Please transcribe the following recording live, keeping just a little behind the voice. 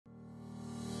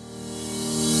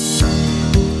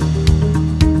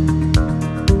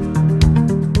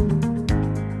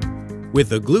With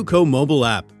the Glooko mobile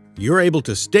app, you're able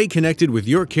to stay connected with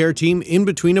your care team in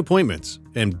between appointments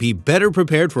and be better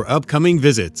prepared for upcoming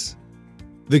visits.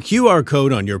 The QR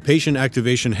code on your patient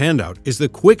activation handout is the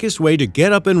quickest way to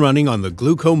get up and running on the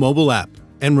Glooko mobile app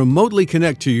and remotely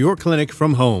connect to your clinic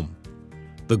from home.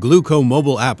 The Glooko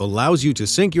mobile app allows you to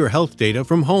sync your health data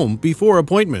from home before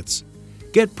appointments,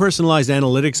 get personalized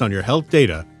analytics on your health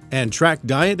data, and track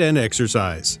diet and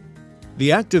exercise.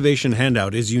 The activation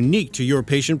handout is unique to your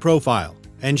patient profile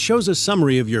and shows a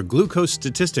summary of your glucose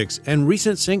statistics and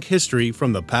recent sync history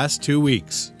from the past 2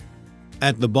 weeks.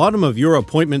 At the bottom of your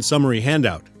appointment summary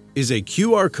handout is a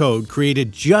QR code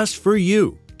created just for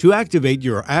you to activate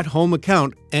your at-home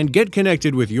account and get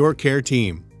connected with your care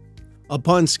team.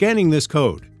 Upon scanning this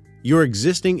code, your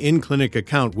existing in-clinic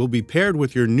account will be paired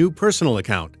with your new personal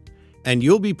account, and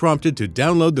you'll be prompted to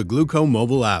download the Glooko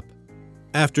mobile app.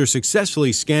 After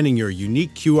successfully scanning your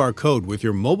unique QR code with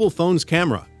your mobile phone's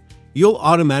camera, you'll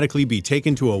automatically be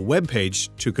taken to a web page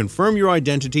to confirm your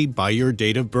identity by your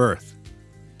date of birth.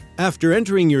 After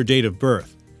entering your date of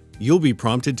birth, you'll be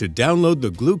prompted to download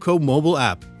the Glooko mobile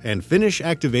app and finish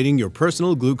activating your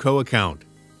personal Glooko account.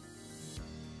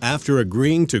 After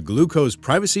agreeing to Glooko's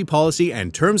privacy policy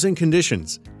and terms and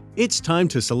conditions, it's time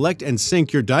to select and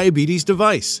sync your diabetes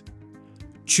device.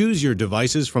 Choose your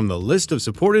devices from the list of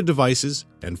supported devices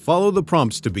and follow the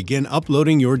prompts to begin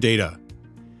uploading your data.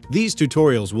 These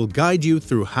tutorials will guide you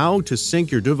through how to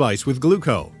sync your device with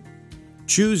Glooko.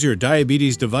 Choose your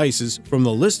diabetes devices from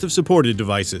the list of supported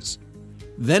devices.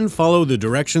 Then follow the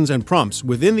directions and prompts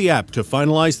within the app to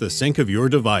finalize the sync of your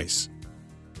device.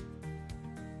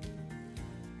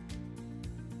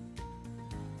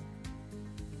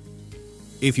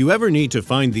 If you ever need to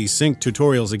find these sync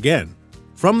tutorials again,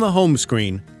 from the home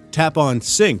screen, tap on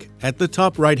Sync at the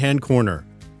top right-hand corner.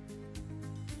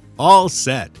 All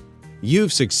set!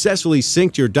 You've successfully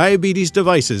synced your diabetes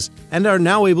devices and are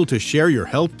now able to share your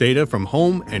health data from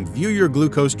home and view your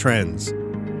glucose trends.